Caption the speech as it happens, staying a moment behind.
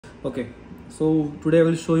Okay, so today I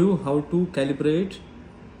will show you how to calibrate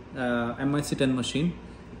MIC-10 machine.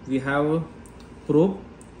 We have a probe,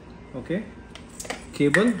 okay,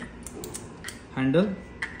 cable, handle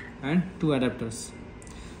and two adapters.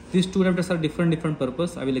 These two adapters are different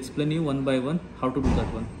purpose. I will explain you one by one how to do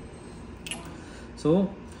that one.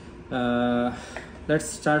 So let's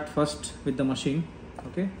start first with the machine.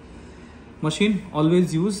 Okay, machine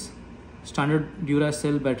always use standard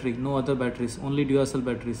Duracell battery, no other batteries, only Duracell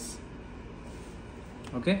batteries.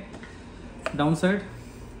 Okay, downside,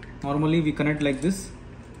 normally we connect like this.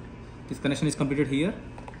 This connection is completed here.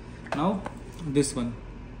 Now this one,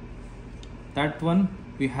 that one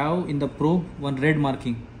we have in the probe one red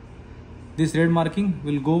marking. This red marking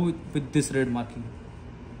will go with this red marking,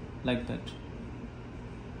 like that.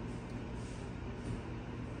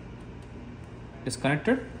 It is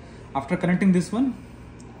connected. After connecting this one,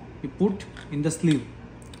 you put in the sleeve.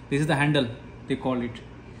 This is the handle, they call it.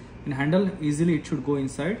 In handle, easily it should go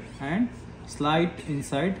inside and slide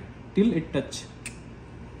inside till it touch.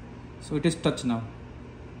 So it is touch now.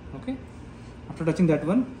 Okay, after touching that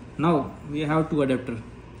one, now we have two adapter.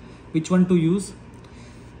 Which one to use?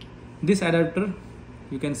 This adapter,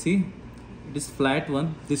 you can see it is flat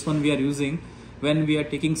one. This one we are using when we are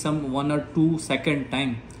taking some 1 or 2 second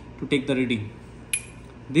time to take the reading.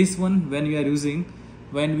 This one when we are using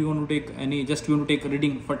when we want to take any, just we want to take a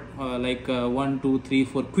reading for 1 2 3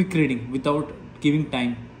 4 quick reading without giving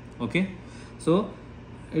time. Okay, so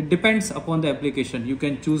it depends upon the application. You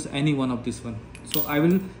can choose any one of this one. So I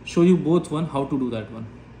will show you both one how to do that one.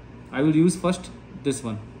 I will use first this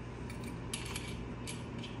one.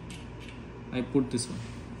 I put this one.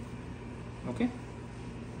 Okay,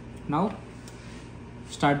 now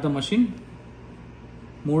start the machine.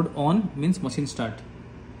 Mode on means machine start.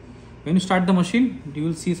 When you start the machine, you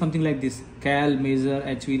will see something like this: cal, measure,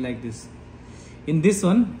 HV, like this. In this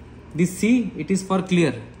one, this C, it is for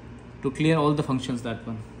clear, to clear all the functions. That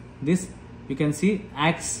one. This you can see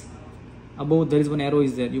X above, there is one arrow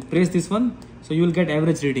is there. You press this one, so you will get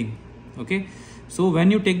average reading. Okay, so when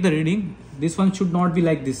you take the reading, this one should not be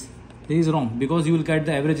like this. This is wrong, because you will get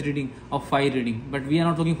the average reading of 5 reading. But we are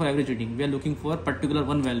not looking for average reading. We are looking for particular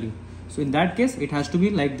one value. So in that case, it has to be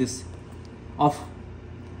like this, off.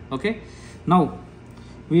 Okay, now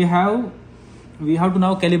we have to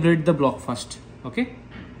now calibrate the block first. Okay,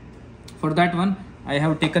 for that one I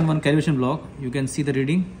have taken one calibration block. You can see the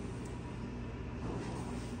reading.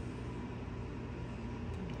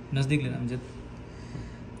 नजदीक लेना मुझे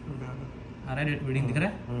आ रहा है, reading दिख रहा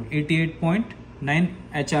है 88.9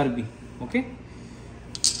 HRB. Okay,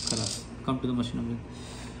 come to the machine again.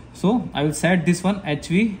 So I will set this one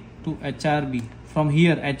HV to HRB. From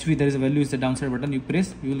here HV, there is a value, is the downside button. You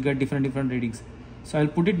press, you will get different readings. So I will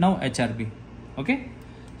put it now HRB. Okay,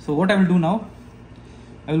 so what I will do now,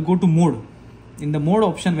 I will go to mode. In the mode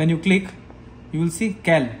option, when you click, you will see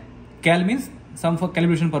cal. Cal means some for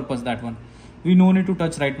calibration purpose. That one we no need to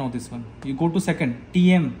touch right now. This one you go to second.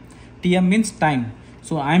 TM means time.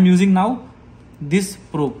 So I am using now this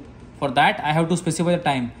probe. For that I have to specify the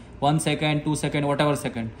time, 1 second, 2 second, whatever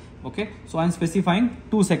second. Okay, so I am specifying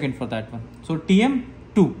 2 seconds for that one. So TM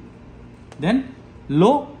 2, then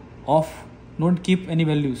low off, don't keep any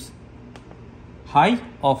values, high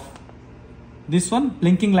off. This one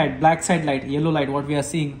blinking light, black side light, yellow light, what we are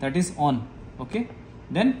seeing, that is on. Okay,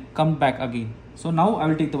 then come back again. So now I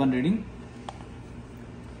will take the one reading.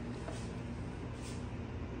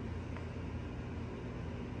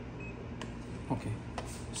 Okay,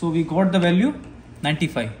 so we got the value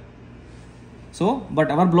 95. So, but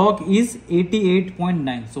our block is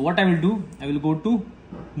 88.9. So what I will do, I will go to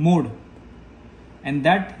mode, and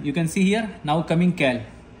that you can see here now coming cal.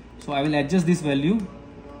 So I will adjust this value.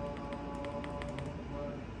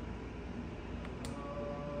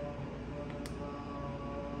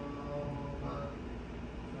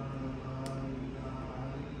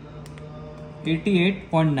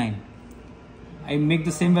 .9. I make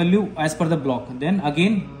the same value as per the block. Then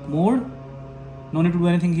again mode, no need to do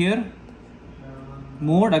anything here.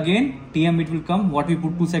 Mode again, TM it will come, what we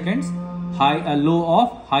put 2 seconds, high, low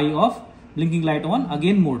off, high off, blinking light on,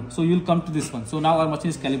 again mode. So you will come to this one. So now our machine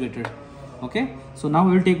is calibrated. Okay, so now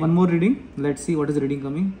we will take one more reading. Let's see what is the reading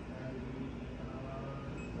coming.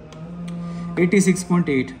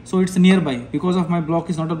 86.8. So it's nearby. Because of my block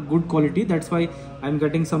is not a good quality, that's why I'm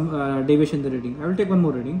getting some deviation in the reading. I will take one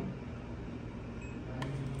more reading.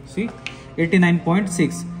 See,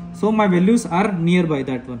 89.6. So my values are nearby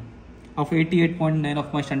that one of 88.9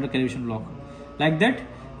 of my standard calibration block. Like that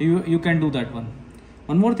you can do that one.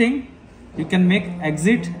 One more thing, you can make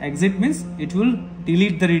exit. Exit means it will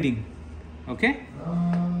delete the reading. Okay,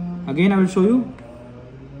 again I will show you.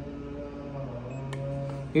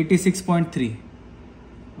 86.3.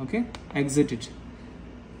 Okay, exit it.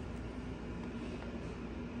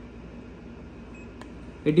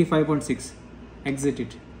 85.6, exit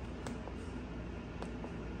it.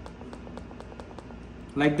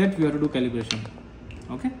 Like that we have to do calibration.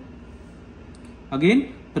 Okay,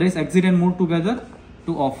 again press exit and mode together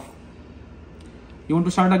to off. You want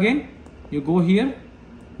to start again, you go here,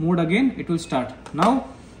 mode again, it will start. Now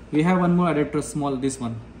we have one more adapter, small, this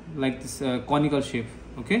one, like this conical shape.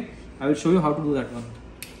 Okay, I will show you how to do that one.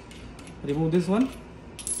 Remove this one,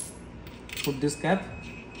 put this cap.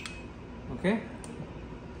 Okay,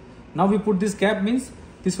 now we put this cap, means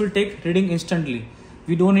this will take reading instantly.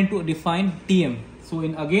 We don't need to define TM. So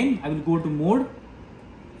in again I will go to mode.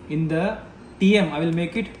 In the TM I will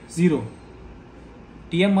make it 0.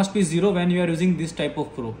 TM must be 0 when you are using this type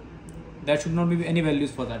of probe. There should not be any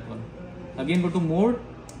values for that one. Again go to mode,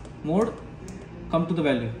 come to the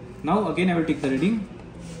value. Now again I will take the reading.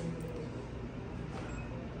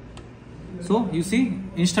 So you see,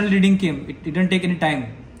 instant reading came. It didn't take any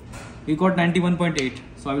time. We got 91.8.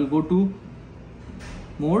 So I will go to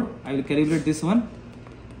mode. I will calibrate this one.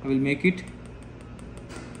 I will make it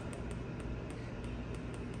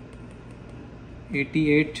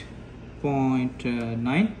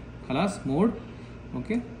 88.9. Khalas, mode.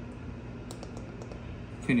 Okay.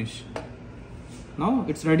 Finish. Now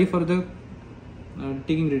it's ready for the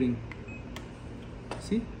taking reading.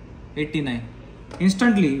 See, 89.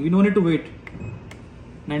 Instantly, we no need to wait.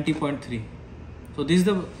 90.3. So this is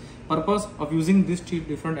the purpose of using these two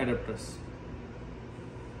different adapters.